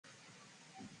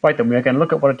Right, then we're going to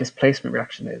look at what a displacement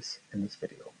reaction is in this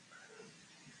video.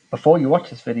 Before you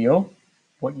watch this video,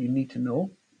 what you need to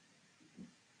know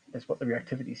is what the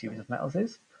reactivity series of metals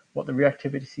is, what the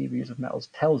reactivity series of metals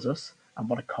tells us, and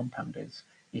what a compound is.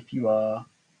 If you are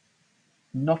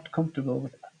not comfortable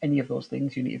with any of those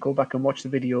things, you need to go back and watch the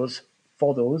videos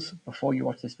for those before you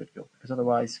watch this video, because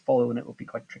otherwise following it will be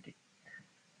quite tricky.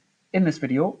 In this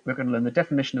video, we're going to learn the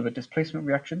definition of a displacement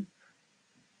reaction,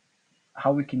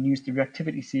 how we can use the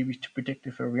reactivity series to predict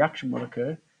if a reaction will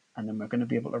occur, and then we're going to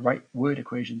be able to write word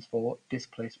equations for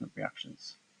displacement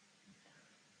reactions.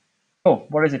 So,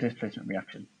 what is a displacement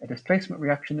reaction? A displacement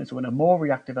reaction is when a more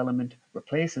reactive element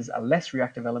replaces a less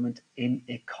reactive element in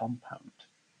a compound.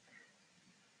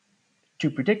 To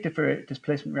predict if a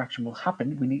displacement reaction will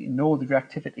happen, we need to know the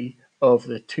reactivity of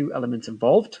the two elements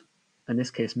involved, in this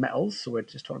case metals, so we're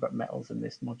just talking about metals in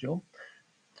this module,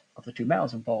 of the two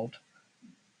metals involved.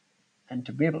 And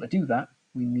to be able to do that,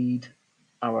 we need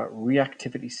our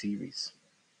reactivity series.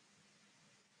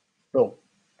 So,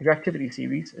 the reactivity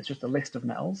series is just a list of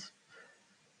metals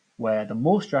where the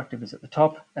most reactive is at the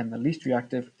top and the least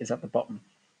reactive is at the bottom.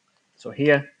 So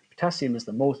here, potassium is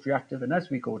the most reactive, and as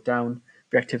we go down,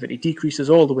 reactivity decreases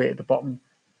all the way at the bottom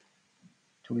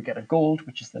till we get a gold,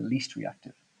 which is the least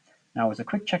reactive. Now, as a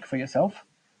quick check for yourself,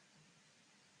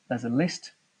 there's a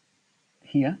list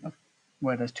here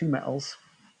where there's two metals.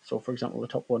 So, for example, the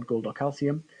top one, gold or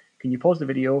calcium. Can you pause the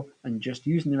video and just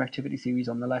using the reactivity series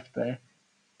on the left there,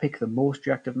 pick the most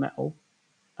reactive metal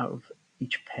out of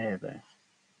each pair there.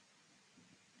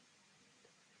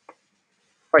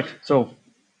 Right, so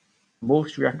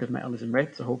most reactive metal is in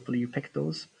red, so hopefully you picked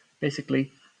those.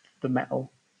 Basically, the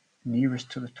metal nearest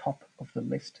to the top of the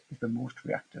list is the most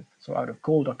reactive. So out of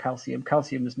gold or calcium,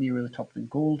 calcium is nearer the top than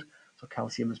gold, so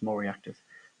calcium is more reactive.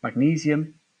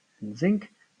 Magnesium and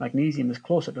zinc, magnesium is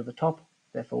closer to the top,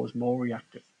 therefore is more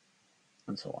reactive,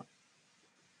 and so on.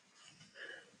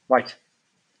 Right,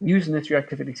 using this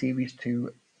reactivity series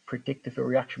to predict if a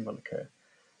reaction will occur.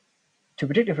 To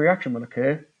predict if a reaction will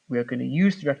occur, we are going to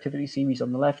use the reactivity series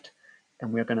on the left,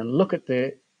 and we are going to look at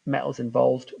the metals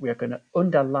involved. We are going to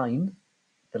underline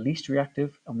the least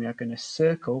reactive, and we are going to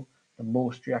circle the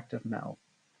most reactive metal.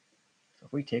 So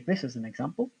if we take this as an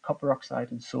example, copper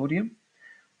oxide and sodium.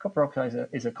 Copper oxide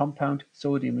is a compound.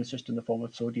 Sodium is just in the form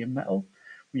of sodium metal.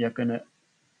 We are going to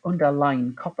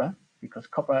underline copper because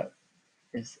copper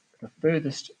is the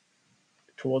furthest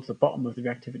towards the bottom of the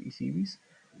reactivity series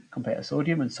compared to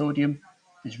sodium, and sodium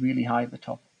is really high at the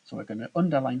top. So we're going to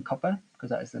underline copper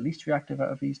because that is the least reactive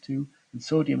out of these two, and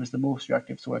sodium is the most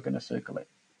reactive, so we're going to circle it.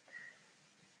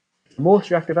 The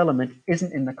most reactive element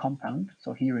isn't in the compound,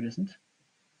 so here it isn't.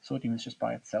 Sodium is just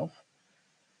by itself.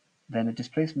 Then a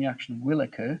displacement reaction will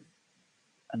occur,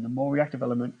 and the more reactive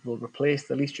element will replace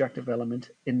the least reactive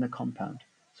element in the compound.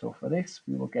 So for this,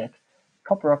 we will get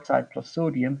copper oxide plus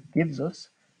sodium gives us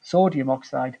sodium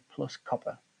oxide plus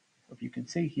copper. So if you can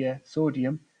see here,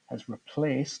 sodium has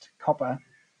replaced copper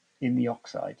in the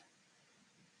oxide.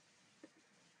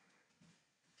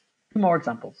 Two more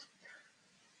examples.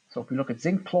 So if we look at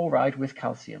zinc chloride with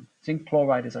calcium, zinc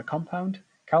chloride is a compound,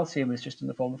 calcium is just in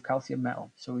the form of calcium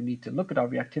metal. So we need to look at our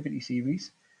reactivity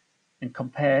series and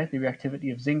compare the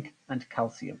reactivity of zinc and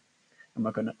calcium. And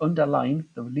we're going to underline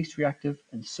the least reactive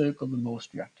and circle the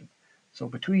most reactive. So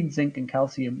between zinc and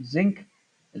calcium, zinc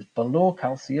is below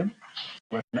calcium.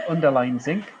 We're going to underline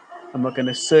zinc and we're going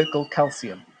to circle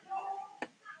calcium.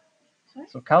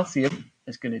 So calcium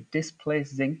is going to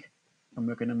displace zinc and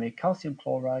we're going to make calcium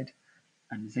chloride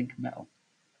and zinc metal.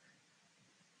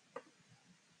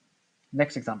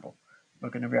 Next example, we're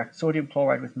going to react sodium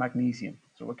chloride with magnesium.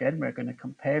 So again, we're going to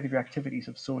compare the reactivities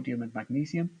of sodium and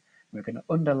magnesium. We're going to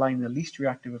underline the least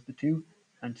reactive of the two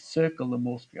and circle the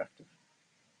most reactive.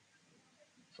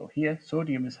 So here,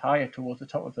 sodium is higher towards the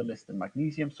top of the list than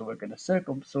magnesium, so we're going to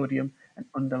circle sodium and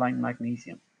underline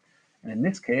magnesium. And in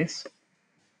this case,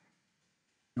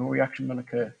 no reaction will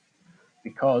occur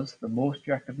because the most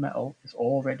reactive metal is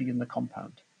already in the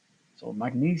compound. So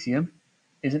magnesium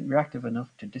isn't reactive enough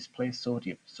to displace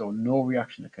sodium, so no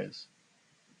reaction occurs.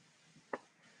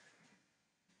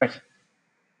 Right.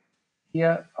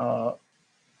 Here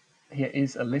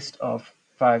is a list of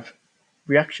 5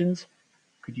 reactions.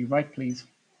 Could you write, please,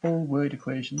 full word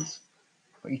equations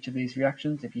for each of these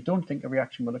reactions? If you don't think a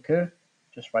reaction will occur,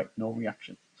 just write no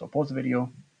reaction. So pause the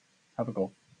video, have a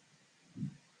go.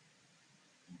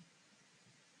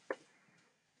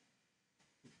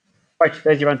 Right,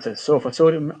 there's your answers. So for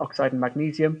sodium oxide and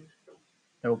magnesium,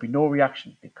 there will be no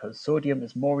reaction because sodium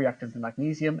is more reactive than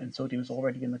magnesium and sodium is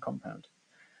already in the compound.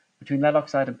 Between lead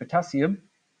oxide and potassium,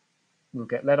 we'll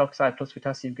get lead oxide plus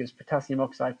potassium gives potassium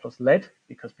oxide plus lead,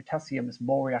 because potassium is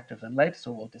more reactive than lead,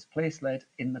 so we'll displace lead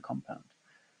in the compound.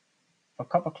 For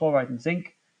copper chloride and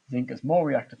zinc, zinc is more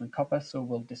reactive than copper, so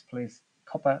we'll displace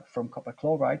copper from copper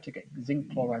chloride to get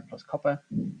zinc chloride plus copper.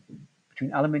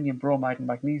 Between aluminium bromide and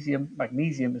magnesium,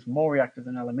 magnesium is more reactive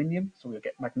than aluminium, so we'll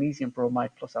get magnesium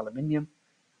bromide plus aluminium.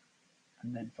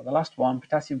 And then for the last one,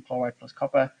 potassium chloride plus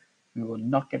copper, we will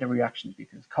not get a reaction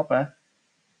because copper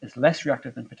is less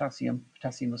reactive than potassium.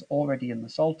 Potassium is already in the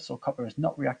salt, so copper is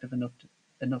not reactive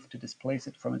enough to displace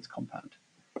it from its compound.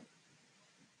 Thank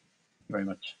you very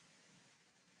much.